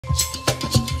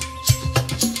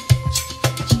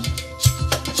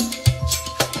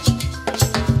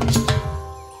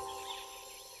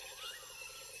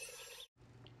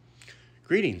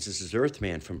Greetings, this is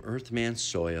Earthman from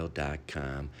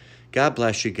earthmansoil.com. God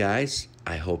bless you guys.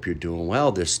 I hope you're doing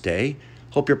well this day.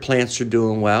 Hope your plants are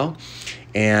doing well.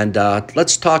 And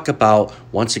let's talk about,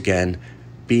 once again,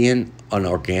 being an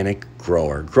organic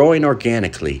grower, growing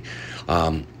organically.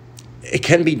 It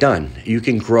can be done. You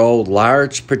can grow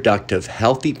large, productive,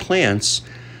 healthy plants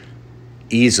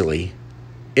easily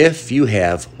if you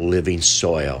have living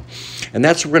soil. And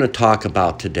that's what we're going to talk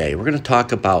about today. We're going to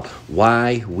talk about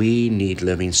why we need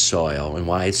living soil and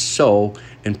why it's so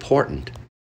important.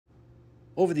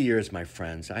 Over the years, my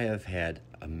friends, I have had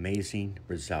amazing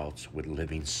results with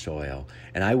living soil,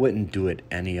 and I wouldn't do it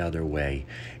any other way.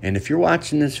 And if you're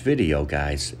watching this video,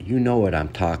 guys, you know what I'm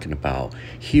talking about.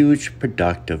 Huge,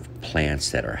 productive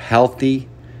plants that are healthy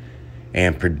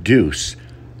and produce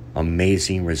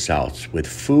amazing results with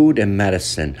food and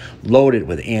medicine loaded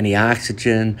with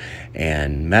antioxidant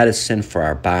and medicine for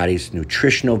our body's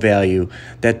nutritional value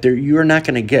that you're not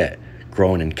going to get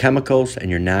growing in chemicals and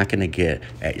you're not going to get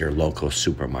at your local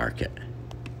supermarket.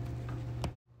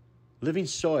 Living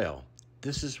soil,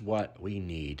 this is what we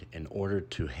need in order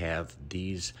to have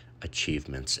these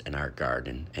achievements in our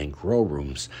garden and grow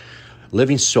rooms.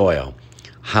 Living soil.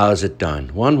 How is it done?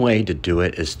 One way to do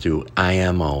it is through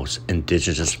IMOs,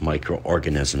 indigenous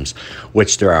microorganisms,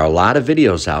 which there are a lot of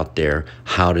videos out there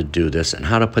how to do this and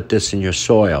how to put this in your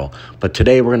soil. But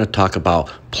today we're going to talk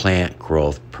about plant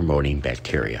growth promoting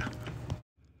bacteria.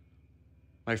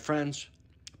 My friends,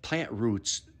 plant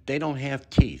roots, they don't have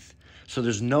teeth. So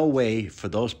there's no way for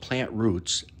those plant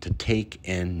roots to take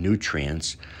in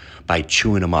nutrients by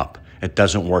chewing them up. It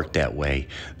doesn't work that way.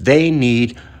 They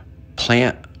need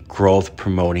plant growth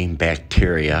promoting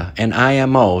bacteria and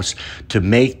IMOs to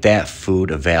make that food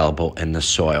available in the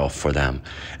soil for them.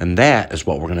 And that is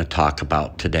what we're going to talk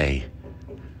about today.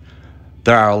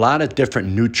 There are a lot of different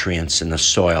nutrients in the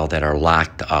soil that are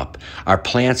locked up. Our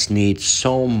plants need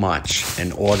so much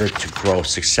in order to grow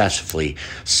successfully.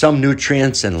 Some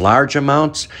nutrients in large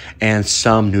amounts and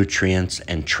some nutrients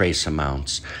in trace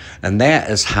amounts. And that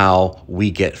is how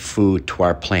we get food to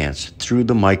our plants, through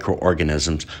the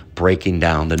microorganisms breaking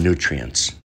down the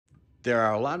nutrients. There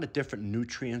are a lot of different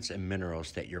nutrients and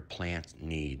minerals that your plant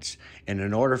needs. And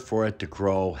in order for it to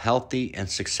grow healthy and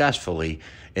successfully,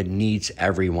 it needs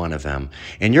every one of them.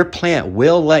 And your plant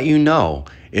will let you know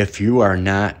if you are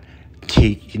not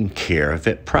taking care of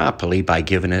it properly by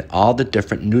giving it all the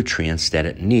different nutrients that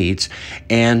it needs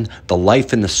and the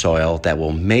life in the soil that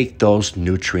will make those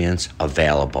nutrients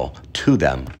available to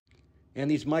them.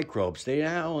 And these microbes, they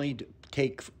not only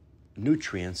take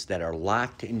nutrients that are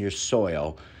locked in your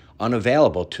soil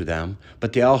unavailable to them,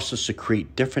 but they also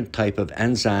secrete different type of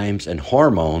enzymes and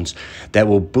hormones that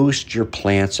will boost your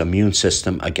plant's immune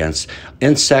system against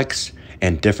insects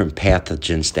and different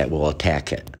pathogens that will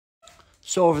attack it.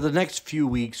 So over the next few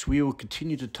weeks, we will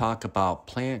continue to talk about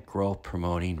plant growth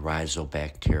promoting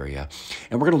rhizobacteria.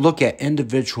 And we're going to look at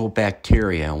individual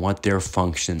bacteria and what their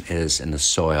function is in the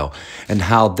soil and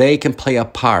how they can play a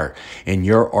part in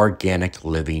your organic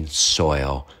living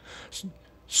soil,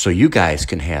 so you guys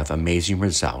can have amazing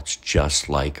results just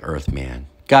like Earthman.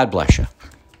 God bless you.